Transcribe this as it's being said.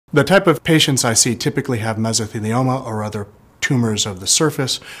The type of patients I see typically have mesothelioma or other tumors of the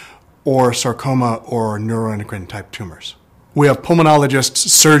surface, or sarcoma or neuroendocrine type tumors. We have pulmonologists,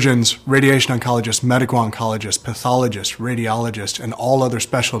 surgeons, radiation oncologists, medical oncologists, pathologists, radiologists, and all other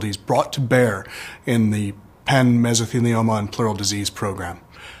specialties brought to bear in the Penn Mesothelioma and Pleural Disease program.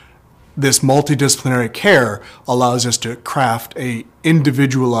 This multidisciplinary care allows us to craft an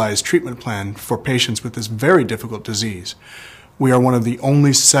individualized treatment plan for patients with this very difficult disease. We are one of the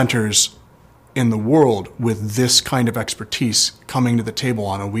only centers in the world with this kind of expertise coming to the table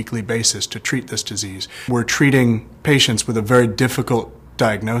on a weekly basis to treat this disease. We're treating patients with a very difficult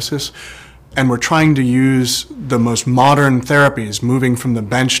diagnosis, and we're trying to use the most modern therapies, moving from the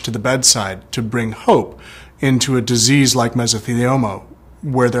bench to the bedside, to bring hope into a disease like mesothelioma,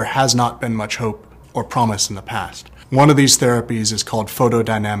 where there has not been much hope or promise in the past. One of these therapies is called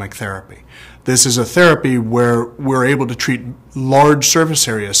photodynamic-therapy. This is a therapy where we're able to treat large surface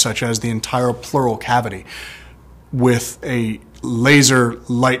areas, such as the entire pleural cavity, with a laser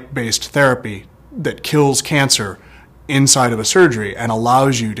light-based therapy that kills cancer inside of a surgery and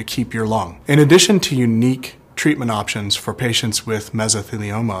allows you to keep your lung. In addition to unique treatment options for patients with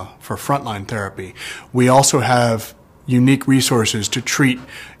mesothelioma for frontline therapy, we also have unique resources to treat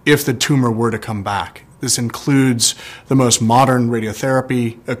if the tumor were to come back. This includes the most modern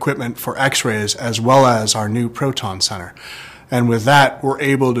radiotherapy equipment for x-rays, as well as our new proton center. And with that, we're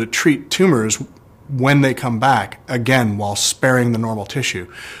able to treat tumors when they come back, again, while sparing the normal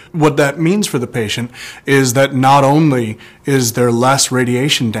tissue. What that means for the patient is that not only is there less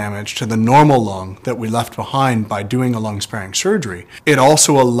radiation damage to the normal lung that we left behind by doing a lung-sparing surgery, it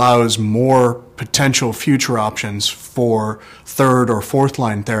also allows more potential future options for third or fourth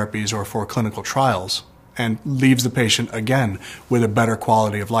line therapies or for clinical trials, and leaves the patient, again, with a better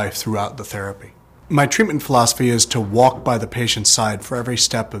quality of life throughout the therapy. My treatment philosophy is to walk by the patient's side for every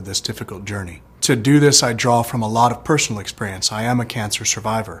step of this difficult journey. To do this, I draw from a lot of personal experience. I am a cancer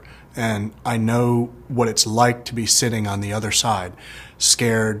survivor, and I know what it's like to be sitting on the other side,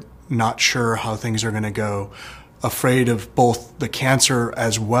 scared, not sure how things are going to go, afraid of both the cancer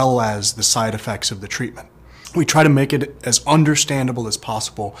as well as the side effects of the treatment. We try to make it as understandable as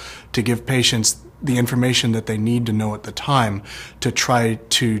possible to give patients the information that they need to know at the time to try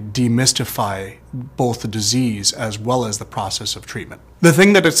to demystify both the disease as well as the process of treatment. The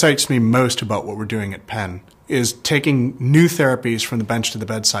thing that excites me most about what we're doing at Penn is taking new therapies from the bench to the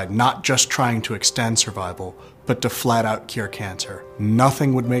bedside, not just trying to extend survival, but to flat out cure cancer.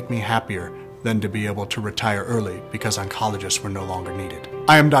 Nothing would make me happier than to be able to retire early because oncologists were no longer needed.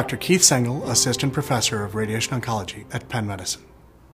 I am Dr. Keith Cengel, Assistant Professor of Radiation Oncology at Penn Medicine.